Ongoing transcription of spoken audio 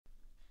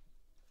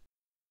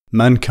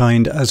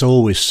Mankind has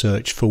always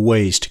searched for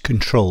ways to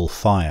control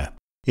fire.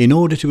 In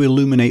order to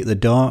illuminate the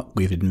dark,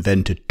 we've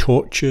invented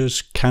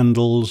torches,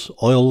 candles,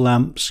 oil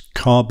lamps,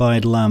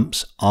 carbide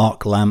lamps,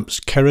 arc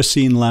lamps,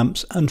 kerosene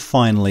lamps, and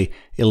finally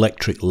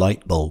electric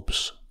light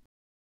bulbs.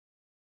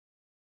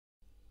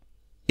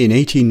 In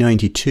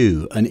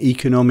 1892, an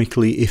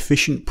economically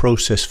efficient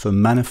process for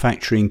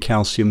manufacturing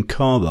calcium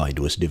carbide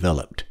was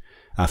developed.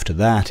 After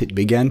that, it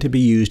began to be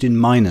used in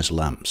miners'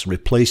 lamps,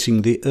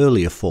 replacing the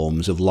earlier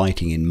forms of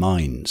lighting in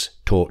mines,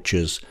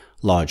 torches,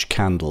 large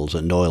candles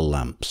and oil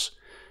lamps.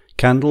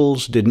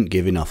 Candles didn't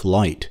give enough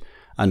light,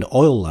 and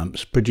oil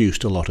lamps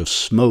produced a lot of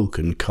smoke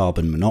and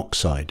carbon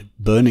monoxide,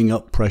 burning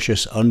up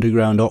precious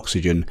underground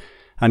oxygen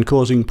and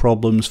causing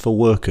problems for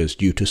workers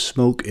due to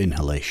smoke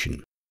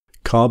inhalation.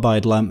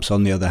 Carbide lamps,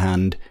 on the other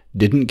hand,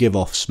 didn't give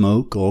off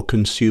smoke or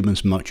consume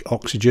as much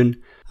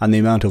oxygen, and the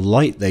amount of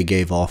light they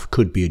gave off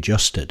could be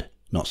adjusted.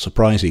 Not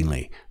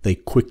surprisingly, they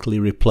quickly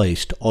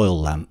replaced oil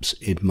lamps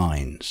in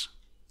mines.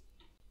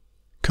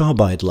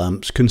 Carbide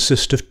lamps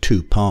consist of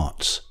two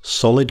parts.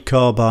 Solid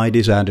carbide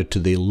is added to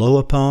the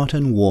lower part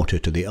and water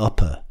to the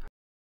upper.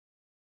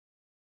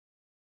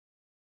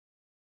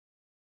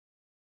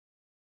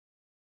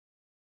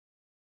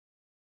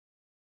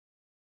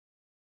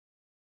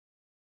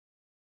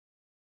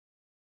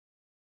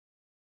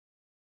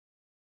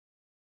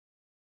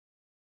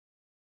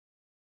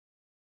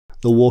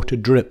 The water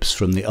drips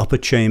from the upper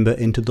chamber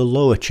into the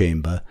lower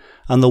chamber,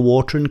 and the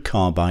water and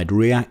carbide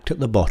react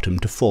at the bottom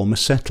to form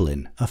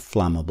acetylene, a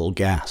flammable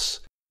gas.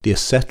 The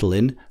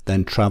acetylene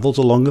then travels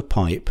along a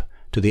pipe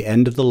to the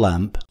end of the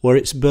lamp, where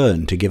it's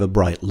burned to give a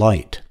bright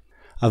light.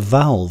 A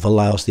valve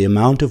allows the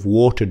amount of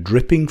water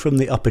dripping from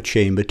the upper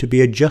chamber to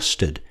be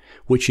adjusted,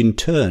 which in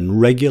turn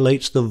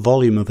regulates the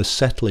volume of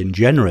acetylene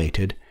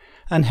generated,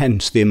 and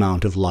hence the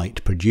amount of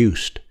light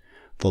produced.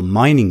 For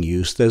mining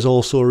use, there's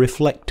also a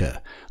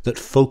reflector that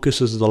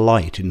focuses the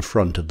light in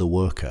front of the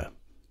worker.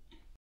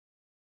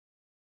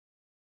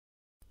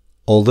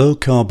 Although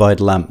carbide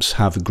lamps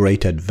have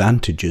great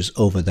advantages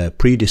over their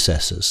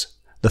predecessors,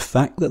 the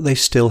fact that they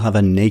still have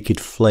a naked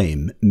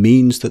flame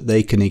means that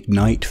they can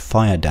ignite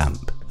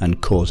firedamp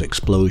and cause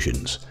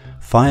explosions.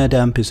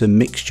 Firedamp is a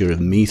mixture of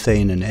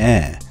methane and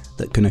air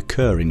that can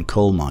occur in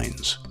coal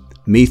mines.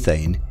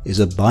 Methane is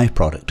a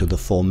byproduct of the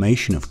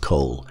formation of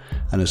coal,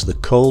 and as the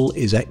coal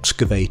is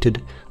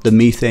excavated, the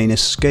methane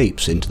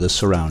escapes into the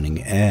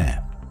surrounding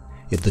air.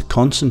 If the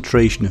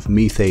concentration of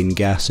methane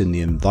gas in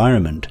the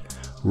environment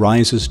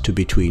rises to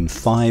between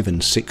 5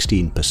 and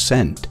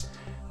 16%,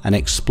 an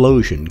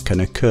explosion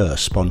can occur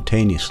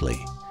spontaneously,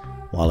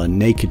 while a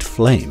naked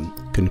flame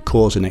can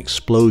cause an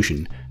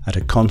explosion at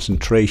a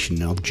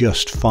concentration of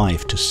just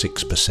 5 to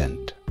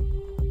 6%.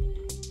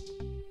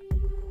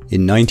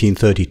 In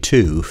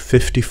 1932,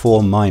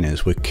 54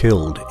 miners were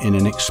killed in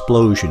an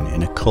explosion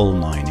in a coal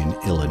mine in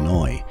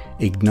Illinois,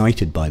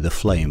 ignited by the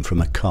flame from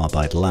a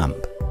carbide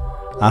lamp.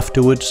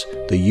 Afterwards,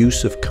 the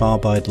use of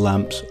carbide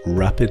lamps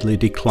rapidly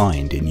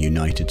declined in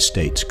United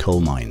States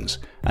coal mines,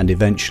 and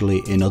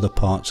eventually in other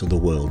parts of the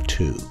world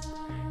too.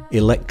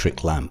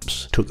 Electric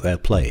lamps took their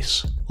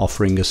place,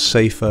 offering a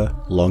safer,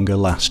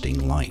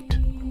 longer-lasting light.